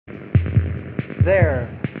There,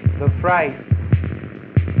 the fright.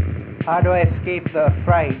 How do I escape the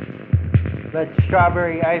fright? Let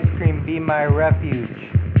strawberry ice cream be my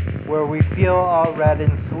refuge, where we feel all red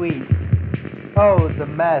and sweet. Oh, the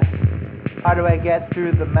mess. How do I get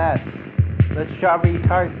through the mess? Let strawberry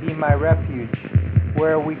tart be my refuge,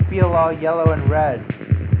 where we feel all yellow and red.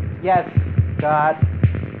 Yes, God.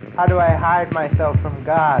 How do I hide myself from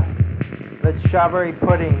God? Let strawberry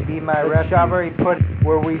pudding be my refuge. Strawberry pudding,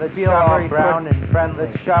 where we feel all brown and friendly.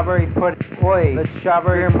 Let strawberry pudding. Oi, let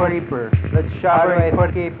strawberry reaper. Let strawberry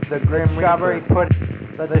escape the grim strawberry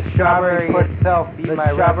pudding. Let the strawberry itself be my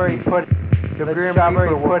refuge. The grim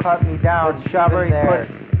reaper will cut me down. Let strawberry pudding.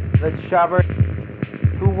 Let strawberry.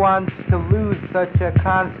 Who wants to lose such a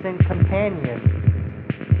constant companion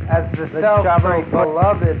as the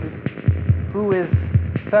self-beloved, who is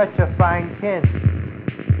such a fine kin?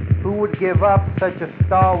 Who would give up such a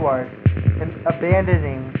stalwart, and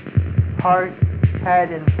abandoning heart,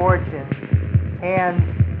 head, and fortune, hands,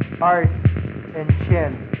 heart, and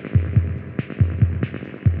chin?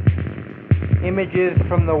 Images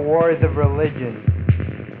from the wars of religion.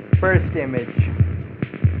 First image.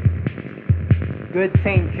 Good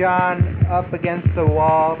St. John up against the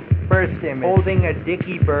wall. First image. Holding a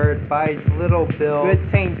dicky bird by its little bill. Good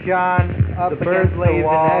St. John up against the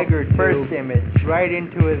wall. An egg or two. First image. Right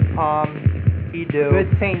into his palm. He do.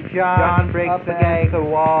 Good St. John breaks up against the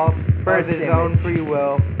wall. First of his own free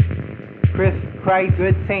will. Christ,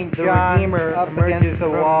 good St. John, the Redeemer, up against the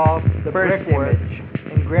wall. The first image.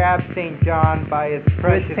 And grabs St. John by his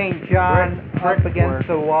precious. Good St. John up against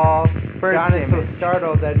the wall. First John is so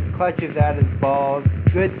startled that he clutches at his balls.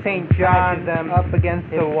 Good St. John them up against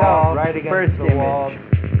the wall. Right against first the wall.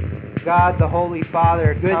 God the Holy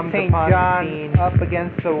Father good comes St. upon John the scene, up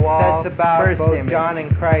against the wall. Sets about first both image. John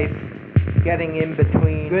and Christ getting in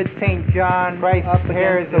between. Good St. John Christ up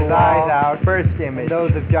against his eyes out. First image. And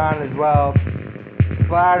those of John as well.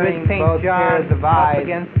 Splattering both pairs of eyes up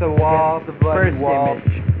against the wall. The first wall.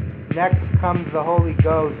 Image. Next comes the Holy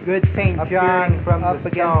Ghost. Good St. John from up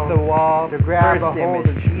against the wall to grab a hold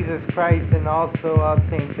of Jesus Christ and also of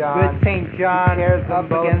St. John. Good St. John up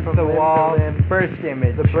against the wall. First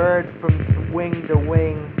image. The bird from wing to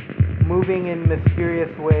wing, moving in mysterious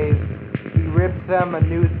ways. He rips them a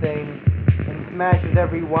new thing and smashes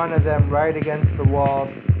every one of them right against the wall.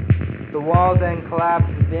 The wall then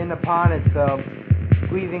collapses in upon itself,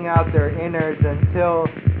 squeezing out their innards until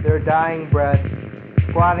their dying breath,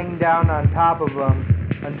 squatting down on top of them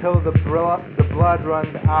until the blood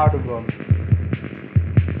runs out of them.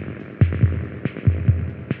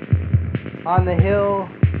 On the hill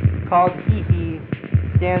called Kiki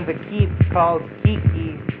stands a keep called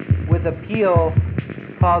Kiki with a peel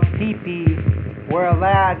called Pee-Pee, where a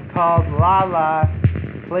lad called Lala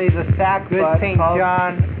plays a sackbut St.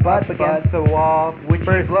 John up against the wall, which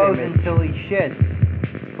he blows until he shits.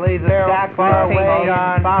 Plays a sack far away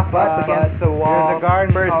on up against the wall. There's a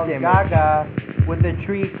garden called Gaga with a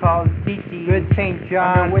tree called Titi. Good St.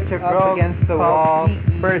 John which a girl against the wall.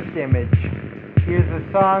 First image. Here's a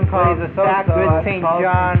song called the sack. Good St.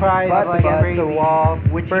 John cries up against the wall,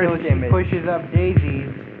 which first image. Pushes up daisies.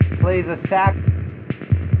 Plays a sack.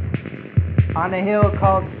 On a hill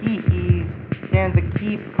called Kiki stands a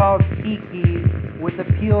keep called Kiki with a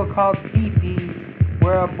peel called Pee-Pee,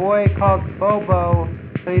 where a boy called Bobo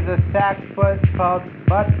plays a sackbut called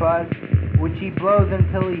Butt, which he blows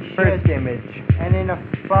until he shits. First image. And in a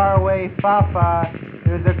faraway Fafa,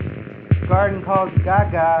 there's a garden called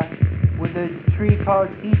Gaga, with a tree called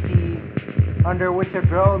Titi, under which a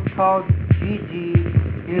girl is called Gigi.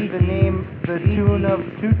 Here's the tune of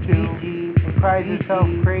Tutu, and cries herself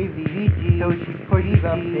crazy, till she pushes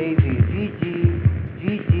up daisies. Gigi.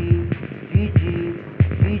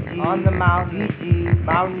 On the mountain is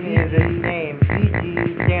its name.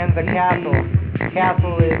 Stands a castle.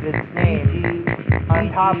 Castle is its name.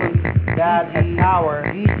 On top of that a tower.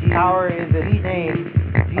 Tower is its name.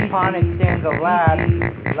 Upon it stands a lad.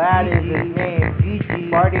 Lad is its name.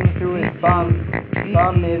 Farting through his bum.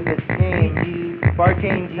 Bum is its name.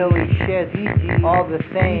 Farting till he shits. All the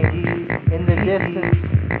same. In the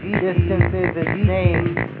distance is its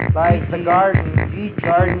name. Lies the garden.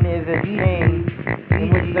 Garden is its name. In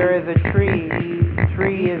which there is a tree.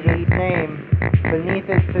 Tree is its name. Beneath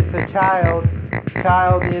it sits a child.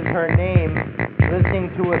 Child is her name. Listening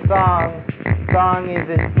to a song. Song is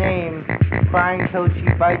its name. Crying till she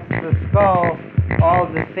bites the skull. All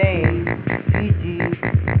the same. Gigi.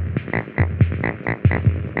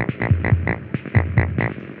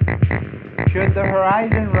 Should the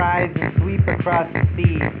horizon rise and sweep across the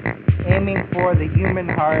sea, aiming for the human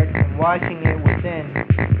heart and washing it within,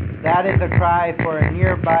 that is a cry for a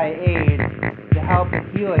nearby aid to help it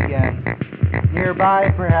heal again. Nearby,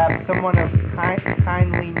 perhaps, someone of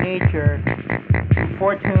kindly nature who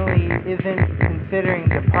fortunately isn't considering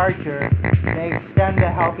departure may extend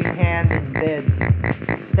a helping hand and bids.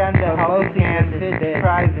 Extend a helping hand and bids.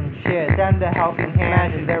 Cries and shit. Extend a helping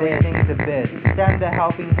hand and everything to bid. Extend a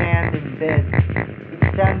helping hand and bids.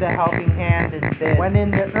 Extend a helping hand and bids. When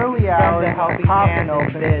in the early hours, a coffin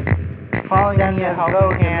opens, calling me as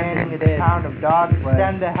though demanding its pound of dog flesh.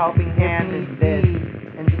 Extend a helping hand and bid.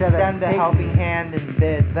 Extend a helping hand and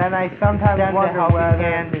bid. Then I sometimes wonder whether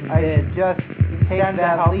I should just extend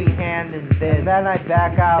a helping hand and bid. And then I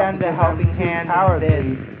back out extend a helping hand and bid.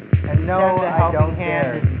 And no, I don't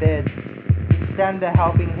care. Extend a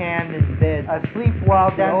helping hand and bid. Asleep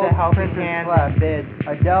while the old printer slept.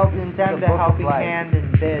 I delved into the book of life. Hand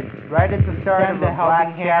and bid. Right at the start of the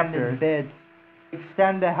black chapter.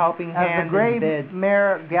 Extend a helping hand and bid. As the gray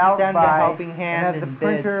mare galloped by, and as the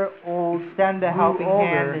printer extend a helping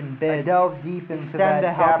hand and bid. I delved deep into that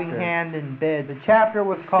chapter. Hand and bid. The chapter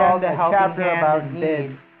was called a chapter about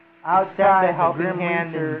need. Outside, the grim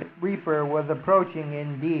reaper was approaching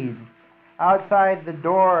indeed. Outside the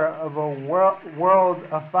door of a world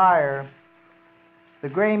afire, the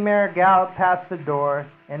gray mare galloped past the door,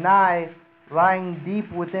 and I, lying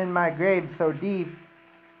deep within my grave so deep,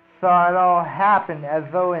 saw it all happen as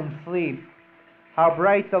though in sleep. How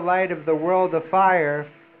bright the light of the world afire,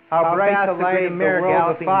 how bright the light of the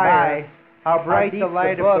world afire, how bright the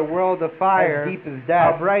light of the world afire, as deep as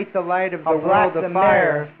death, how bright the light of the world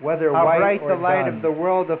afire, whether white or dun, how bright the light of the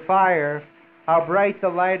world afire, how bright the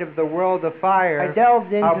light of the world afire. I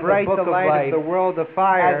delved into the book of light of the world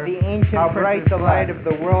afire. As the ancient how bright the light of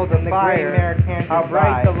the world afire. How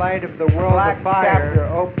bright the light of the world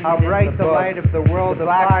afire. How bright the light of the world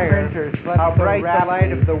afire. How bright the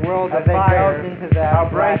light of the world afire.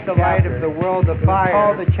 How bright the light of the world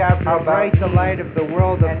afire. How bright the light of the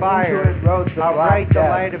world afire. How bright the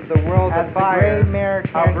light of the world afire.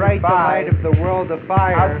 How bright the light of the world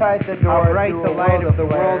afire. Outside the door, how bright the light of the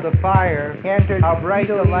world afire. How bright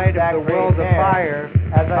the light of the world afire,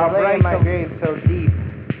 as I lay in my grave so deep,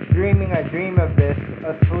 dreaming a dream of this,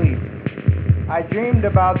 asleep. I dreamed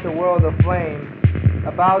about the world of flame,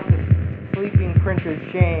 about the sleeping printer's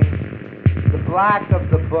shame, the black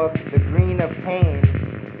of the book, the green of pain,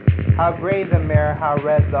 how gray the mare, how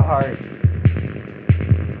red the heart.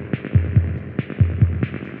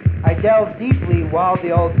 I delved deeply while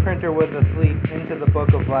the old printer was asleep into the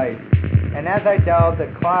book of life. And as I delved, a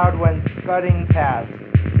cloud went scudding past,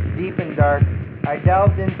 deep and dark. I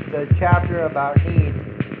delved into the chapter about need,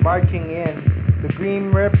 marching in. The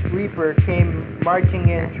green reaper came marching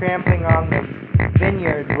in, trampling on the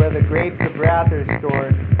vineyard where the grapes of wrath are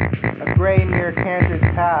stored. A gray mare cantered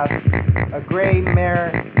past, a gray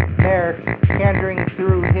mare cantering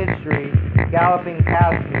through history, galloping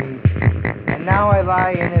past me. And now I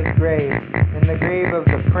lie in his grave, in the grave of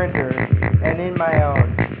the printer, and in my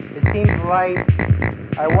own. It seems light.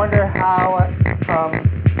 I wonder how come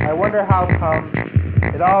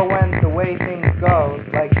it all went the way things go,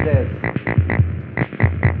 like this.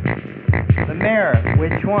 The mare,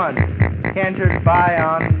 which one? Cantered by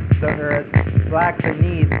on the earth, black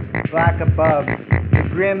beneath, black above, the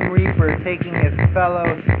grim reaper taking his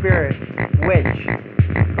fellow spirit, which?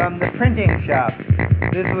 From the printing shop.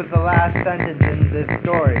 This was the last sentence in this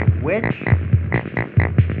story. Which?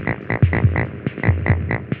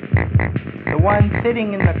 The one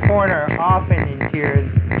sitting in the corner, often in tears,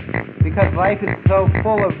 because life is so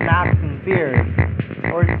full of knocks and fears.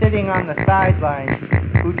 Or sitting on the sidelines,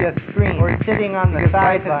 who just screams. Or sitting on the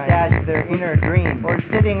sidelines, their inner dream. Or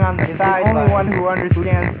sitting on the sidelines, the only one who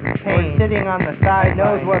understands pain. Or sitting on the sidelines,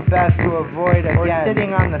 knows what best to avoid again. Or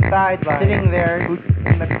sitting on the sidelines, sitting there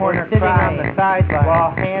in the corner, sitting crying, on the sidelines,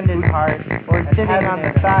 while hand in heart. Or sitting on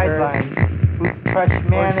the sidelines, whose crushed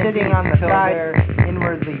man is sitting on the side,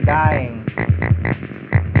 inwardly dying.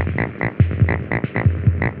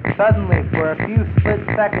 Suddenly, for a few split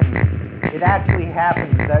seconds, it actually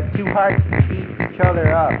happens that two hearts can beat each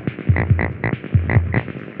other up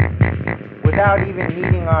without even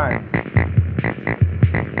needing arms.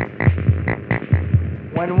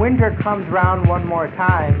 When winter comes round one more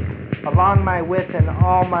time, along my width and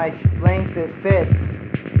all my length it fits,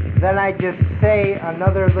 then I just say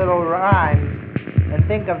another little rhyme and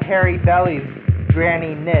think of hairy bellies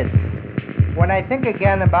Granny knits. When I think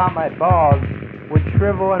again about my balls, which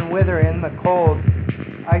shrivel and wither in the cold,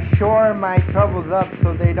 I shore my troubles up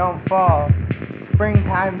so they don't fall.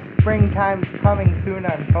 Springtime's coming soon,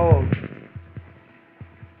 I'm told.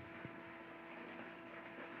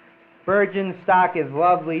 Virgin stock is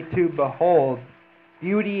lovely to behold.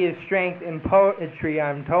 Beauty is strength in poetry,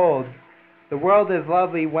 I'm told. The world is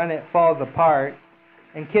lovely when it falls apart,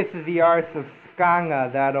 and kisses the arse of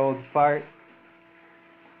Skanga, that old fart.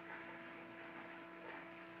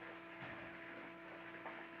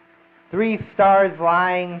 Three stars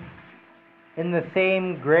lying in the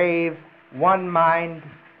same grave, one mind,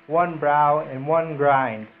 one brow, and one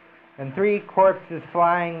grind. And three corpses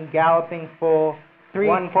flying, galloping full,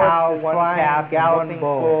 one cow, one calf, galloping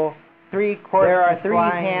full. There are three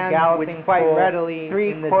hands which quite readily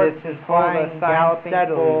in the distance flying, galloping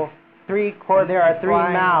full. There are three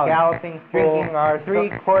mouths galloping drinking our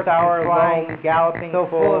three corpses flying, galloping so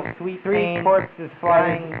full of sweet pain. Corpses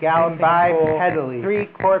flying, galloping full. Headily. Three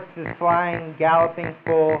corpses flying, galloping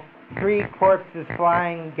full. Three corpses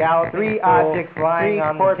flying, galloping three full. Objects lying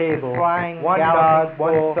on the table. Flying, one dog,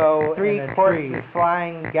 one soul, three corpses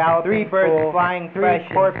flying, galloping three birds full. Flying fresh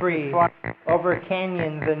and free over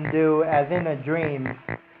canyons and dew as in a dream.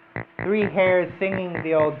 Three hares singing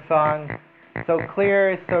the old song, so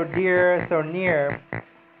clear, so dear, so near.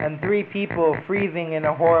 And three people freezing in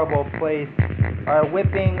a horrible place are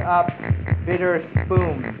whipping up bitter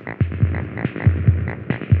spume.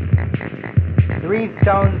 Three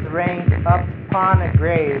stones ranked upon a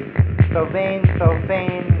grave, so vain, so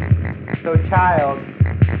fain, so child.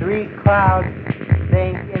 Three clouds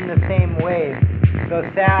sank in the same wave, so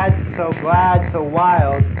sad, so glad, so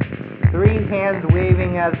wild. Three hands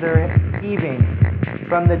waving as they're heaving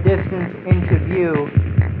from the distance into view.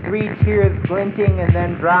 Three tears glinting and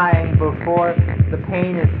then drying before the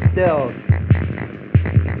pain is stilled.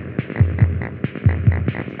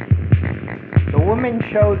 The woman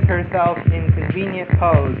shows herself in convenient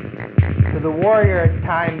pose to the warrior at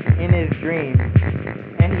times in his dreams,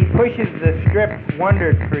 and he pushes the stripped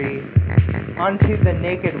wonder tree onto the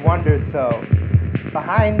naked wonder so.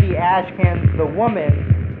 Behind the ash cans, the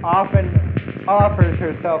woman often offers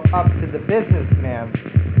herself up to the businessman,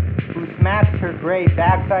 who smacks her gray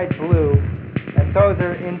backside blue and throws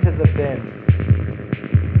her into the bin.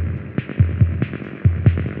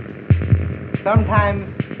 Sometimes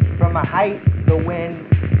from a height the wind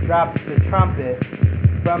drops the trumpet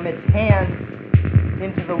from its hands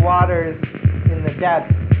into the waters in the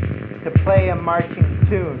depths to play a marching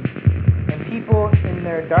tune, and people in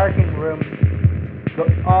their darkened rooms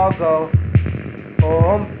all go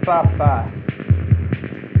Om Papa.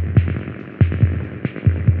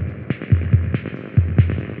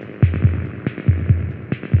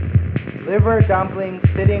 Liver dumpling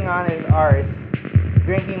sitting on his arse,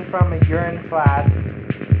 drinking from a urine flask,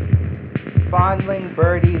 fondling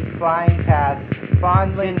birdies flying past,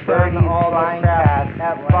 fondling birdies flying past,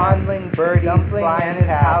 fondling birdies flying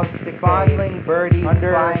past, fondling birdies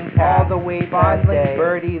flying past, all the way fondling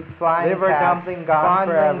birdies flying past, liver dumpling gone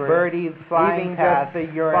forever, birdies flying past, the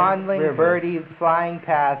urine, fondling birdies flying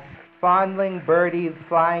past, fondling birdies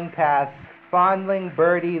flying past, fondling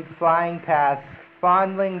birdies flying past,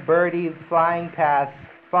 fondling birdies flying past,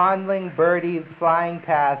 fondling birdies flying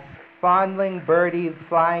past, fondling birdies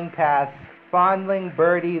flying past, fondling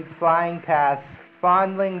birdies flying past,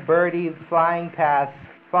 fondling birdies flying past,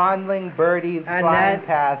 fondling birdies flying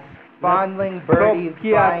past, fondling birdies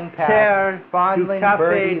flying past, fondling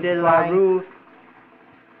birdies de la rue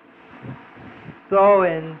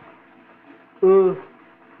Soen où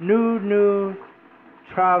nous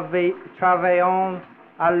travaillons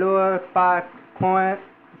alors par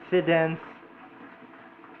coïncidence,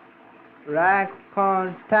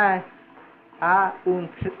 racontait à un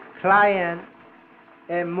client,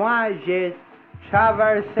 et moi j'ai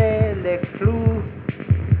traversé les clous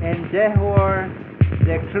en dehors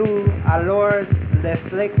des clous. Alors le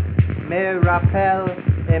flic me rappelle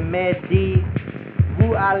et me dit,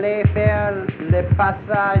 vous allez faire le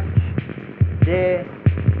passage des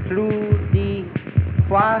clous 10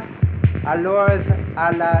 fois. Alors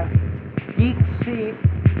à la 10e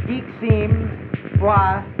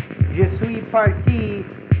fois, je suis parti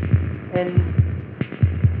en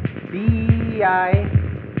BI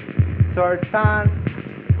sortant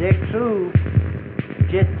des clous.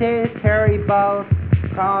 J'étais terrible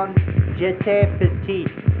quand j'étais petit.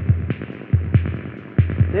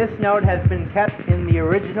 This note has been kept in the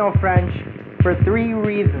original French for 3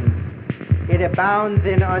 reasons. It abounds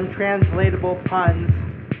in untranslatable puns,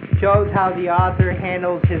 shows how the author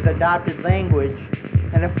handles his adopted language,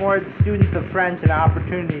 and affords students of French an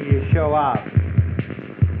opportunity to show off.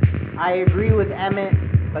 I agree with Emmett,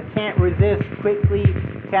 but can't resist quickly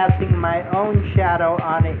casting my own shadow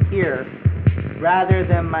on it here, rather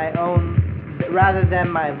than my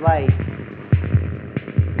light.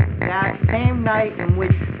 That same night in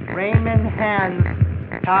which Raymond Hans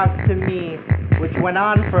talked to me, which went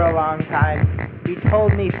on for a long time, he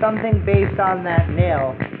told me something based on that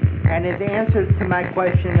nail, And his answer to my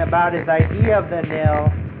question about his idea of the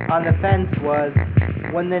nail on the fence was,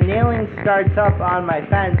 when the nailing starts up on my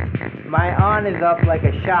fence, my aunt is up like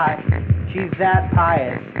a shot. She's that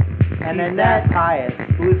pious. And Annette pious,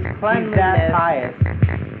 whose cleanliness, that pious.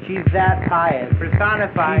 She's that pious.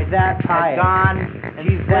 Personified, she's that pious. Gone, and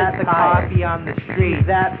she's that the pious. Coffee on the street. She's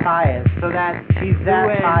that pious. So that she's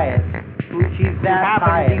that pious. She's that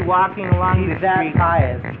pious. To be walking along she's the street.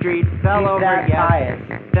 Pious. Street fell she's over. That yes. Pious.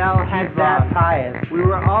 Fell headlong. She's that pious. We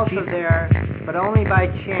were also there, but only by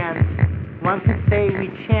chance. One could say we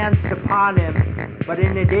chanced upon him, but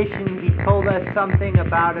in addition, he told us something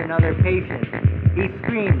about another patient. He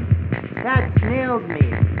screamed, "That's nailed me!"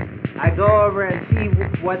 I go over and see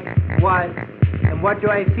what's what, and what do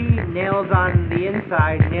I see? Nails on the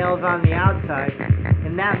inside, nails on the outside.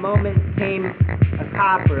 In that moment came a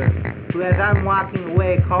copper, who as I'm walking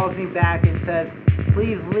away calls me back and says,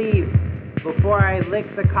 "Please leave before I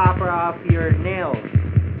lick the copper off your nails,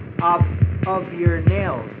 off of your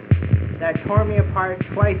nails." That tore me apart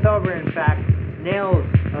twice over, in fact. Nails,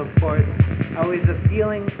 of course. I was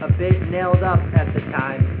feeling a bit nailed up at the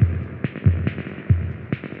time.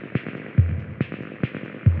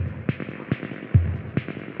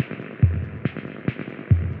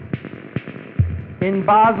 In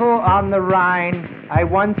Basel on the Rhine, I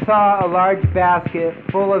once saw a large basket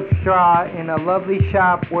full of straw in a lovely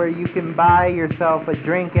shop where you can buy yourself a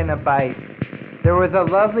drink and a bite. There was a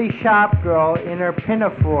lovely shop girl in her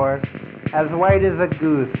pinafore, as white as a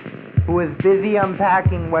goose, who was busy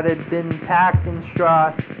unpacking what had been packed in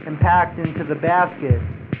straw and packed into the basket.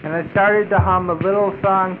 And I started to hum a little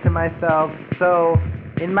song to myself, so,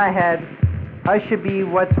 in my head, "Hush-a-bee,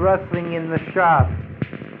 what's rustling in the straw?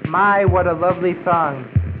 My, what a lovely song."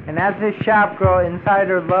 And as this shop girl inside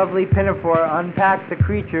her lovely pinafore unpacked the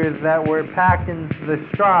creatures that were packed in the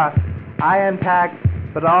straw, I unpacked,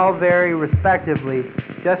 but all very respectively.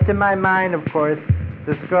 Just in my mind, of course,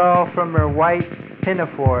 this girl from her white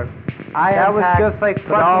pinafore. That was just like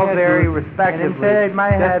but all very respectively. And inside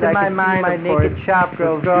my head, I could see my naked shop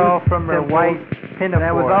girl from her white pinafore. And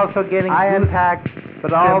I was also getting I unpacked,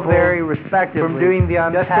 but all very respectively. From doing the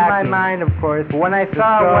unpacking. Just in my mind, of course. But when I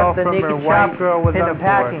saw what the naked shop girl was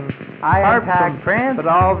unpacking, I unpacked, but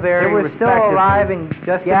all very respectively. They were still alive and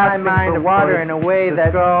just in my mind of water in a way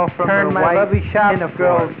that turned my lovely shop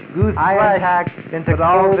girl's goose flesh into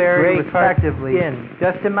all very respectively.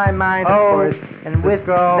 Just in my mind, of course. And with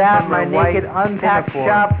that, my naked unpacked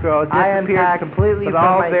shop girl disappeared completely from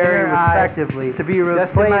my inner respectively, to be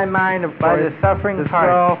replaced just in my mind, of course, by the suffering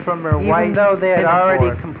heart from her white, even though they had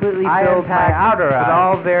already completely filled my outer eye, but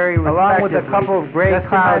all very along with a couple of gray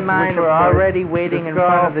clouds which were already waiting in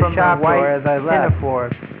front of the shop door as I left.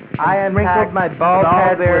 I sprinkled my bald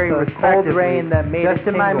head with a cold rain that made just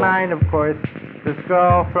in my mind, of course, this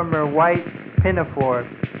girl from her white pinafore.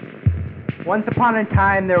 Once upon a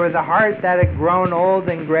time, there was a heart that had grown old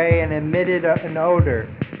and gray and emitted an odor.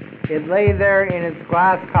 It lay there in its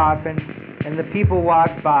glass coffin, and the people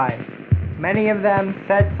walked by. Many of them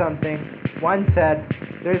said something. One said,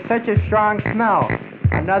 "There's such a strong smell."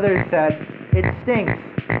 Another said, "It stinks."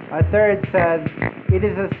 A third said, "It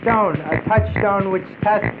is a stone, a touchstone which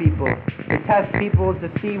tests people. It tests people to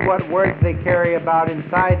see what words they carry about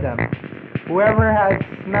inside them. Whoever has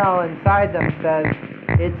smell inside them says,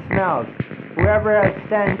 it smells. Whoever has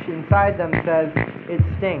stench inside them says, it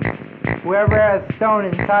stinks. Whoever has stone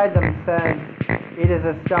inside them says, it is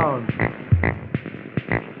a stone."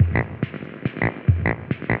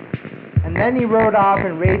 And then he rode off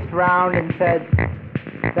and raced round and said,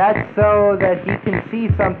 "That's so that he can see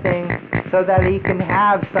something, so that he can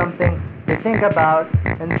have something to think about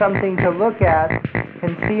and something to look at,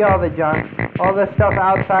 and see all the junk, all the stuff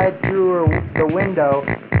outside through the window,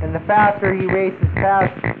 and the faster he races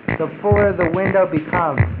past, the fuller the window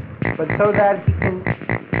becomes. But so that he can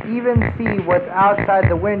even see what's outside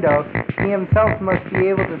the window, he himself must be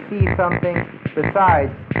able to see something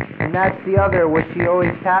besides, and that's the other which he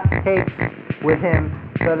always takes with him,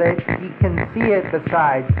 so that he can see it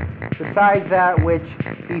besides that which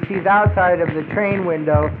he sees outside of the train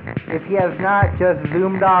window, if he has not just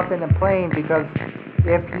zoomed off in a plane, because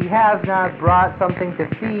if he has not brought something to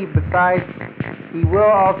see besides, he will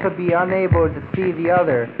also be unable to see the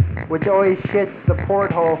other, which always shits the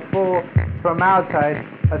porthole full from outside,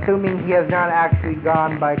 assuming he has not actually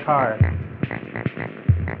gone by car.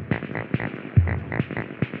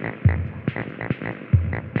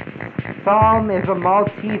 Psalm is a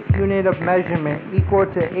Maltese unit of measurement equal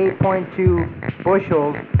to 8.2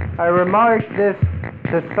 bushels. I remarked this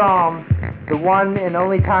to Psalm the one and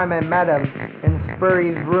only time I met him in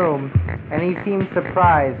Spurry's room, and he seemed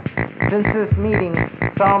surprised. Since this meeting,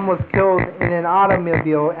 Psalm was killed in an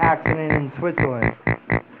automobile accident in Switzerland.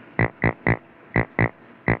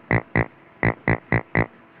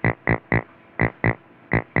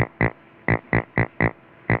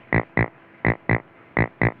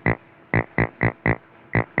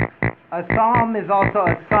 A psalm is also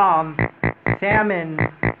a psalm, salmon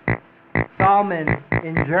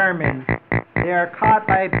in German. They are caught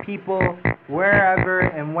by people wherever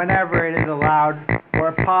and whenever it is allowed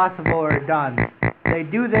or possible or done. They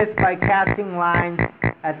do this by casting lines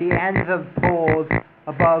at the ends of poles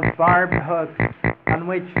above barbed hooks on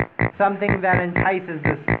which something that entices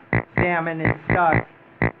the salmon is stuck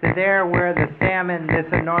to there where the salmon, this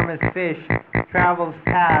enormous fish, travels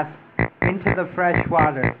past into the fresh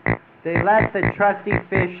water. They let the trusty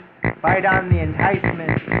fish bite on the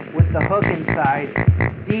enticement with the hook inside,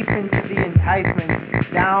 deep into the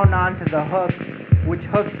enticement, down onto the hook, which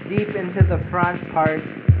hooks deep into the front part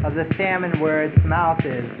of the salmon where its mouth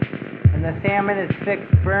is. And the salmon is fixed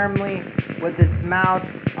firmly with its mouth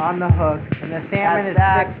on the hook, and the salmon is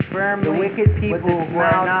fixed firmly. The wicked people who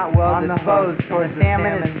are not well disposed towards the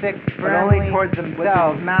salmon is fixed firmly towards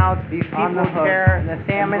themselves. With its mouth, these people tear, and the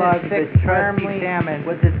salmon is fixed firmly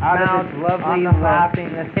with its mouth lovely laughing.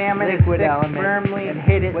 The salmon is fixed firmly and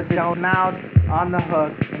hid it with its mouth on the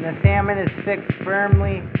hook, and the salmon is fixed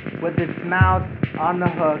firmly with its mouth on the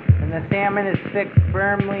hook, and the salmon is fixed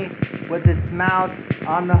firmly with its mouth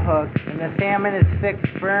on the hook, and the salmon is fixed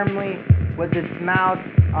firmly with its mouth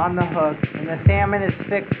on the hook, and the salmon is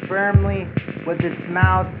fixed firmly with its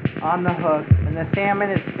mouth on the hook, and the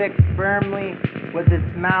salmon is fixed firmly with its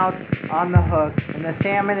mouth on the hook, and the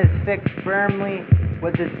salmon is fixed firmly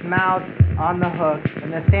with its mouth on the hook,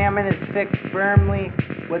 and the salmon is fixed firmly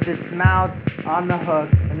with its mouth on the hook,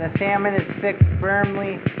 and the salmon is fixed firmly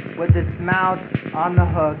with its mouth on the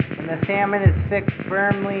hook, and the salmon is fixed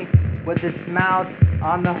firmly with its mouth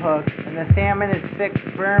on the hook, and the salmon is fixed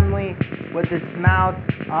firmly with its mouth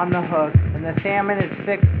on the hook, and the salmon is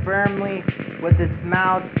fixed firmly with its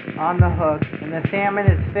mouth on the hook, and the salmon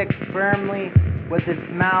is fixed firmly with its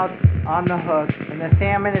mouth on the hook, and the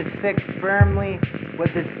salmon is fixed firmly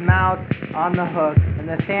with its mouth on the hook, and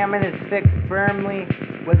the salmon is fixed firmly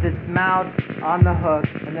with its mouth on the hook,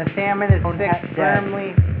 and the salmon is fixed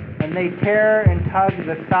firmly, and they tear and tug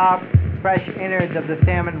the soft, fresh innards of the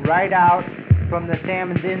salmon right out from the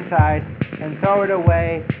salmon's inside and throw it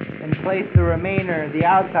away and place the remainder, the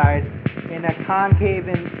outside, in a concave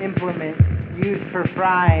implement used for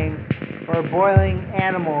frying or boiling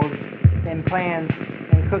animals and plants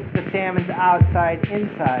and cook the salmon's outside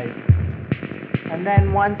inside. And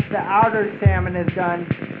then once the outer salmon is done,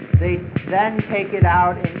 they then take it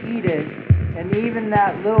out and eat it, and even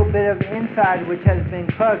that little bit of inside which has been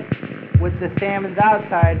cooked with the salmon's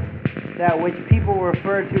outside, that which people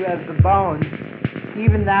refer to as the bones,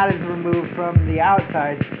 even that is removed from the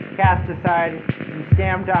outside, cast aside, and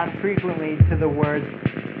stamped on frequently to the words,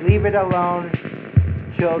 "Leave it alone,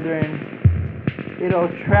 children, it'll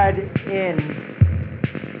tread in.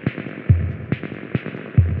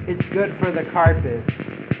 It's good for the carpet."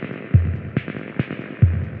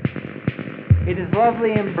 It is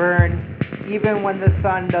lovely and burned, even when the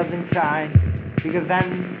sun doesn't shine, because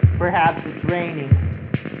then perhaps it's raining.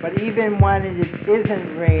 But even when it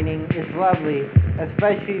isn't raining, it's lovely,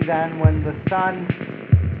 especially then when the sun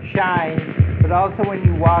shines, but also when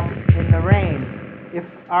you walk in the rain. If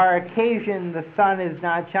our occasion the sun is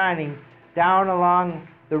not shining, down along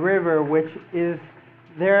the river, which is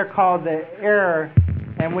there called the Aire,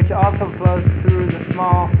 and which also flows through the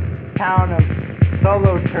small town of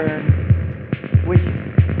Solothurn, which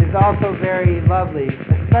is also very lovely,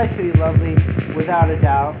 especially lovely without a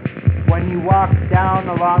doubt, when you walk down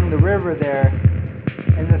along the river there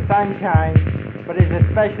in the sunshine, but it's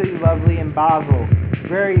especially lovely in Basel,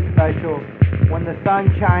 very special, when the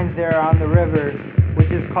sun shines there on the river,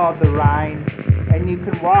 which is called the Rhine, and you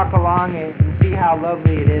can walk along it and see how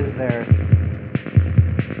lovely it is there.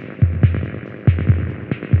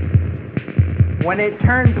 When it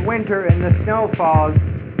turns winter and the snow falls,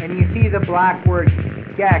 and you see the black word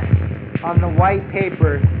Gex on the white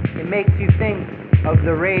paper, it makes you think of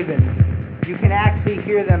the ravens. You can actually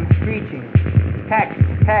hear them screeching, "Peck,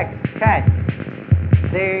 peck, peck."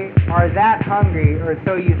 They are that hungry, or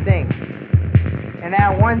so you think. And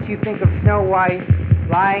at once you think of Snow White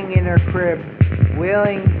lying in her crib,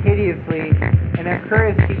 wailing hideously, and it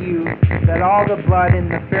occurs to you that all the blood in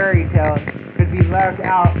the fairy tale could be left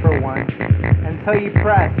out for once. And so you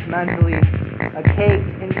press, mentally, a cake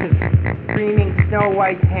into screaming Snow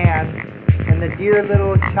White's hand, and the dear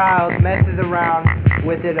little child messes around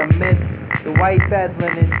with it amidst the white bed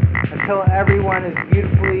linen until everyone is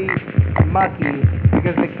beautifully mucky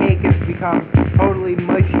because the cake has become totally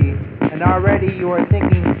mushy, and already you are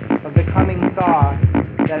thinking of the coming thaw.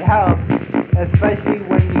 That helps, especially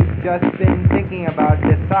when you've just been thinking about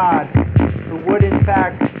Desaad, who would in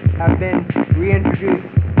fact have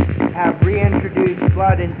reintroduced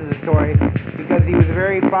blood into the story because he was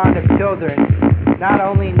very fond of children, not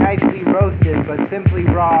only nicely roasted but simply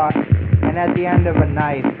raw and at the end of a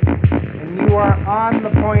knife. And you are on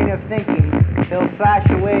the point of thinking he'll slash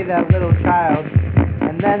away that little child,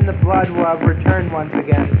 and then the blood will have returned once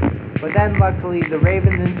again. But then luckily the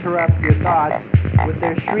ravens interrupt your thoughts with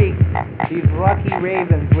their shrieks, these lucky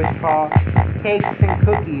ravens which call cakes and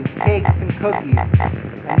cookies, cakes and cookies.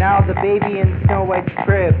 And now the baby in Snow White's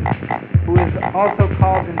crib, who is also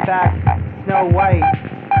called in fact Snow White,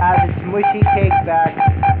 has its mushy cake back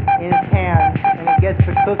in its hands, and it gets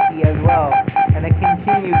a cookie as well, and it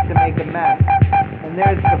continues to make a mess. And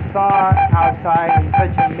there's the thaw outside and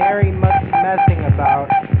such a merry monkey messing about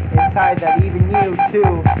inside that even you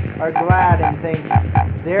too are glad and think,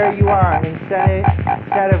 there you are, instead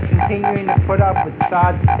of continuing to put up with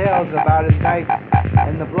Saad's tales about his knife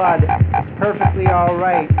and the blood. It's perfectly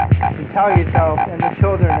alright to tell yourself and the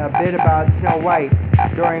children a bit about Snow White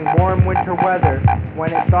during warm winter weather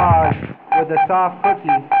when it thaws with a soft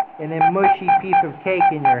cookie and a mushy piece of cake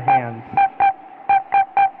in your hands.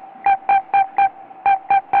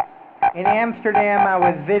 In Amsterdam, I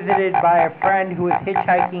was visited by a friend who was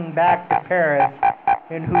hitchhiking back to Paris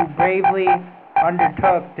and who bravely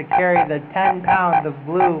undertook to carry the 10 pounds of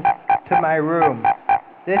glue to my room.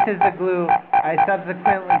 This is the glue I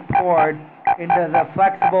subsequently poured into the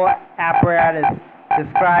flexible apparatus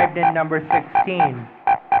described in number 16.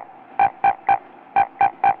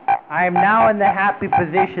 I am now in the happy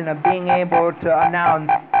position of being able to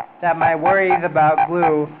announce that my worries about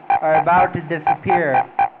glue are about to disappear.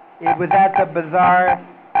 It was at the Bazaar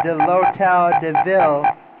de l'Hôtel de Ville.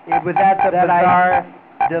 It was at the Bazaar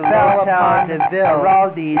de l'Hôtel de Ville.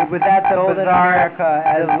 It was at the Bazaar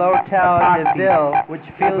de l'Hôtel de Ville, which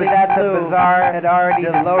Felix Lou had already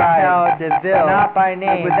described, de Ville, not by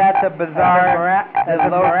name. It was at the Bazaar de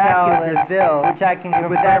l'Hôtel de Ville, which I can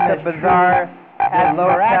confirm is true. At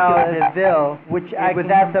l'Hôtel de Ville, which I can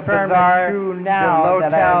confirm is true now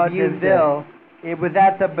that I have used it. It was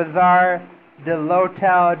at the Bazaar de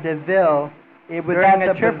l'Hôtel de Ville. It was during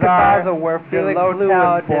at the trip Bazaar to Basel where Felix Lou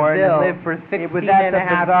was born and lived for 16 and a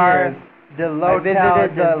half years. I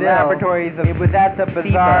visited the laboratories of it was at the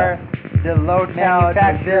Bazaar de l'Hôtel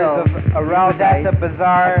de Ville. It was at the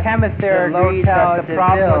Bazaar. A chemist there agreed that the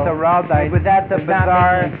problem with araldite was at the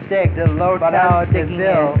Bazaar de l'Hôtel de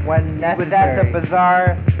Ville when necessary. It was at the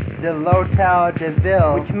Bazaar de l'Hôtel de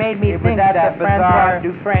Ville, which made me think that Francois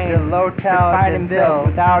Dufresne could find himself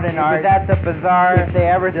without an art. It was at the Bazaar if they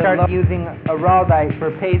ever started using araldite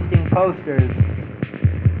for pasting posters.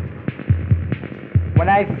 When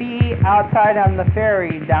I see outside on the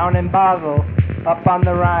ferry down in Basel, up on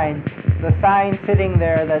the Rhine, the sign sitting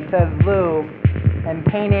there that says Lou, and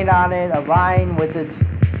painted on it a lion with its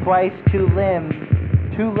twice two limbs,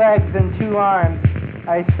 2 legs and 2 arms,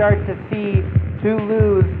 I start to see 2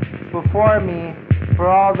 Lou's before me for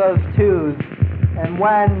all those 2's. And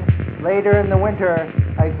when, later in the winter,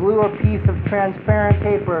 I glue a piece of transparent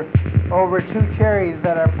paper over 2 cherries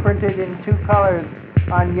that are printed in 2 colors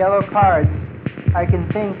on yellow cards, I can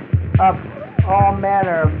think up all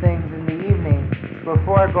manner of things in the evening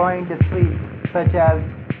before going to sleep, such as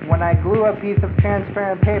when I glue a piece of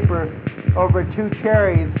transparent paper over 2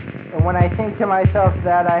 cherries, and when I think to myself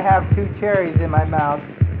that I have 2 cherries in my mouth,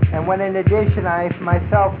 and when in addition I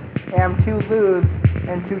myself am 2 Lou's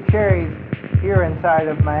and 2 cherries here inside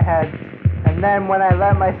of my head, and then when I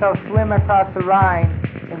let myself swim across the Rhine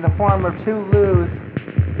in the form of 2 Lou's,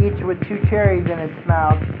 each with 2 cherries in its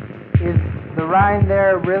mouth, is the Rhine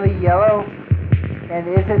there really yellow? And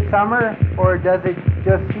is it summer, or does it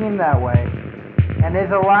just seem that way? And is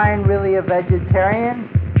a lion really a vegetarian?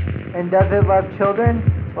 And does it love children,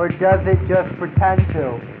 or does it just pretend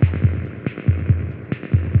to?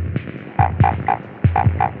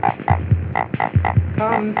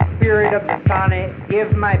 Come, spirit of the sonnet,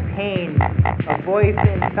 give my pain a voice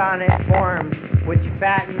in sonnet form, which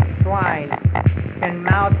fattens swine, can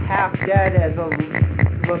mouth half dead as a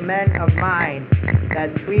lament of mine that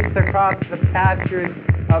sweeps across the pastures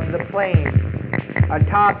of the plain,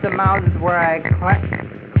 atop the mountains where I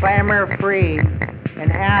clamber free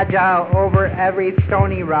and agile over every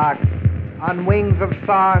stony rock, on wings of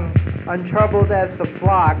song, untroubled as the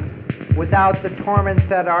flock, without the torments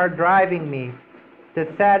that are driving me, to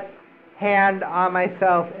set hand on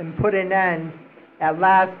myself and put an end at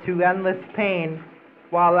last to endless pain,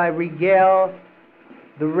 while I regale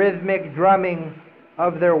the rhythmic drumming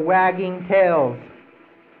of their wagging tails,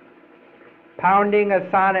 pounding a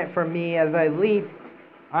sonnet for me as I leap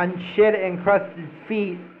on shit-encrusted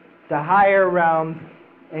feet to higher realms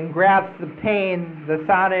and grasp the pain the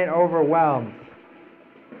sonnet overwhelms.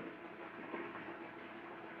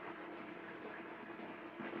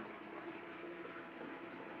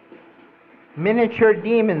 Miniature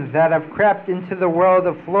demons that have crept into the world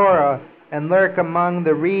of flora and lurk among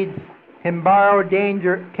the reeds can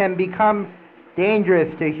become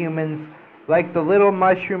dangerous to humans, like the little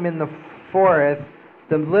mushroom in the forest,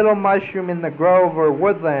 the little mushroom in the grove or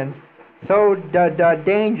woodland. So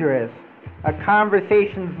dangerous. A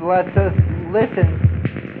conversation lets us listen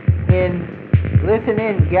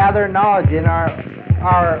in, gather knowledge in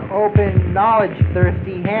our open,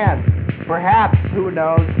 knowledge-thirsty hands. Perhaps, who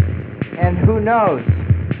knows? And who knows?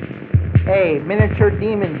 A. Miniature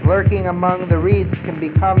demons lurking among the reeds can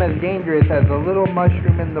become as dangerous as a little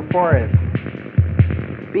mushroom in the forest.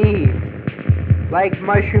 B. Like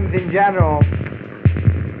mushrooms in general,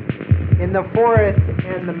 in the forest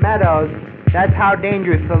and the meadows, that's how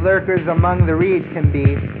dangerous the lurkers among the reeds can be.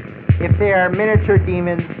 If they are miniature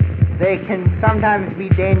demons, they can sometimes be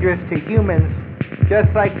dangerous to humans,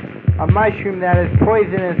 just like a mushroom that is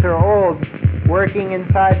poisonous or old, working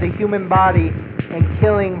inside the human body and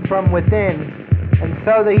killing from within. And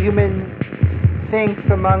so the human sinks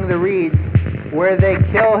among the reeds, where they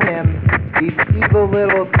kill him, these evil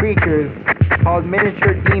little creatures called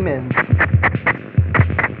miniature demons.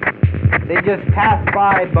 They just pass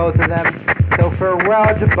by, both of them, so farewell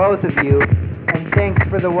to both of you, and thanks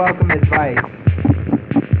for the welcome advice.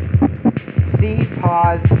 See,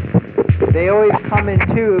 pause. They always come in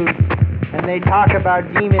twos, and they talk about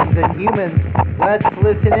demons and humans. Let's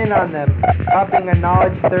listen in on them, cupping a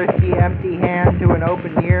knowledge-thirsty empty hand to an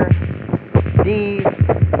open ear. D.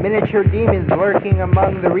 Miniature demons lurking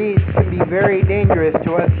among the reeds can be very dangerous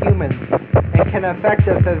to us humans, and can affect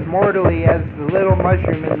us as mortally as the little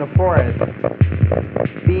mushroom in the forest.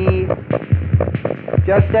 B.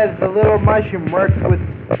 Just as the little mushroom works with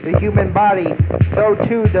the human body, so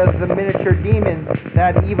too does the miniature demon,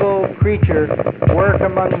 that evil creature, work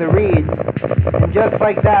among the reeds. And just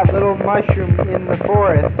like that little mushroom in the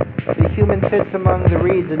forest, the human sits among the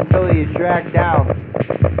reeds until he is dragged down.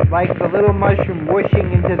 Like the little mushroom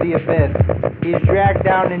whooshing into the abyss, he is dragged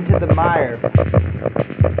down into the mire.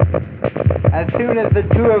 As soon as the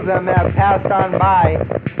two of them have passed on by,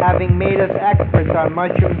 having made us experts on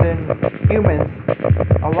mushrooms and humans,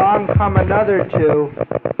 along come another two,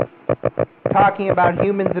 talking about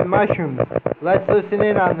humans and mushrooms. Let's listen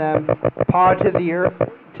in on them. Paw to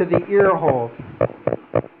the ear hole.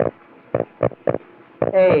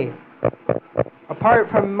 A. Apart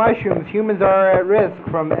from mushrooms, humans are at risk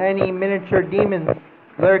from any miniature demons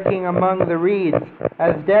lurking among the reeds,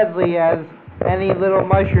 as deadly as any little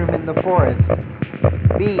mushroom in the forest.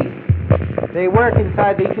 B. They work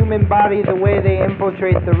inside the human body the way they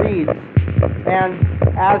infiltrate the reeds, and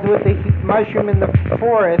as with the mushroom in the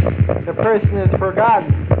forest, the person is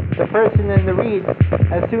forgotten. The person in the reeds,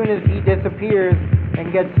 as soon as he disappears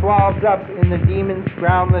and gets swallowed up in the demon's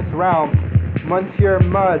groundless realm, Monsieur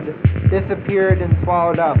Mud disappeared and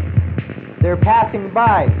swallowed up. They're passing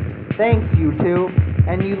by. Thanks, you two,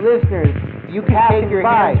 and you listeners. You can take your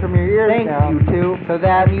hands from your ears. Thanks, now, you two, so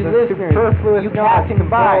that you listeners, superfluous you passing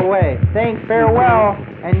by. Go away. Thanks, farewell,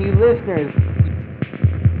 and you listeners.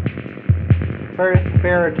 First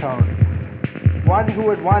baritone. One who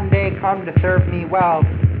would one day come to serve me well.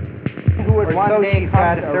 Who would one day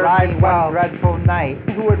come to serve me well. Dreadful night.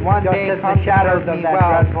 Who would one day come to shadows of that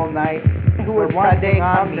dreadful night. Who would one day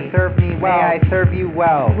come to serve me well. May I serve you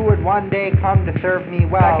well. Who would one day come to serve me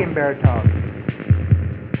well. Second baritone.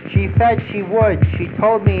 She said she would. She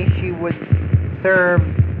told me she would serve.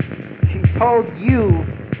 She told you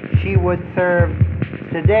she would serve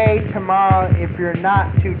today, tomorrow, if you're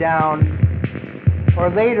not too down, or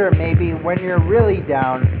later maybe when you're really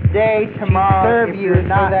down. Today, tomorrow, if you're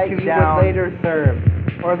not too down, would later serve,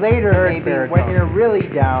 or later maybe when you're really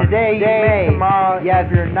down. Today, tomorrow, yes,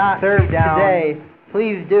 if you're not too down. Today,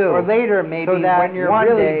 please do. Or later, maybe, so that when you're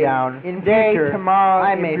really down. In future, tomorrow,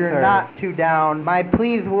 I may if you're not too down. My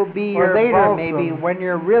pleas will be or your later, balsam. Maybe, when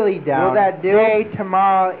you're really down. Will that do? Today,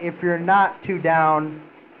 tomorrow, if you're not too down.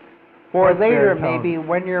 Or later, maybe,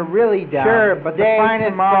 when you're really down. Sure, but today, the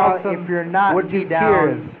finest balsam, if you're not would too down.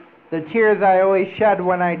 Tears. The tears I always shed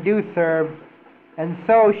when I do serve. And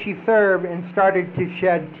so she served and started to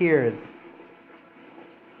shed tears.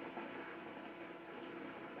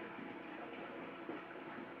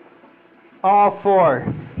 All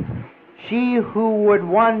four. She who would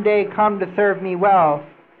one day come to serve me well,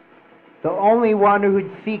 the only one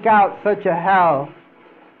who'd seek out such a hell,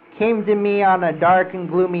 came to me on a dark and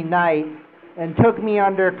gloomy night, and took me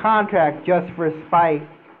under contract just for spite,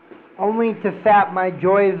 only to sap my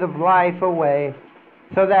joys of life away,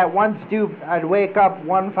 so that once duped I'd wake up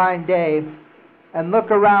one fine day, and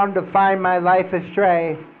look around to find my life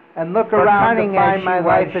astray, and look around to find my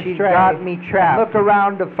life astray, got me trapped, look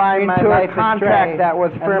around to find my life astray, contract that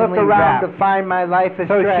was firmly look around to find my life astray,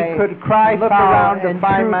 so she could cry look around to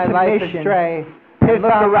find my life astray, piss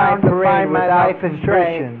look around to find my life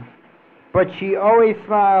astray. But she always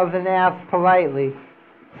smiles and asks politely,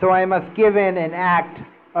 so I must give in and act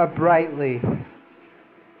uprightly.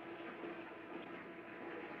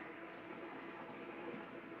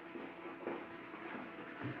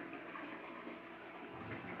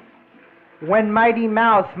 When Mighty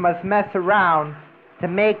Mouse must mess around to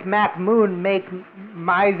make Mac Moon make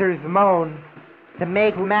misers moan, to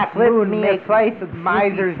make Mac Moon make slice of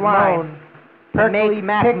misers moan, to make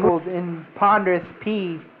Mac pickled in ponderous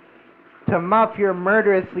pea, to muff your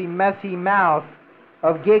murderously messy mouth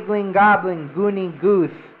of giggling gobbling goony goose,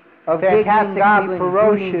 of giggling gobbling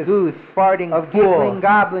ferocious goose, farting of giggling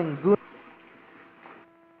gobbling goony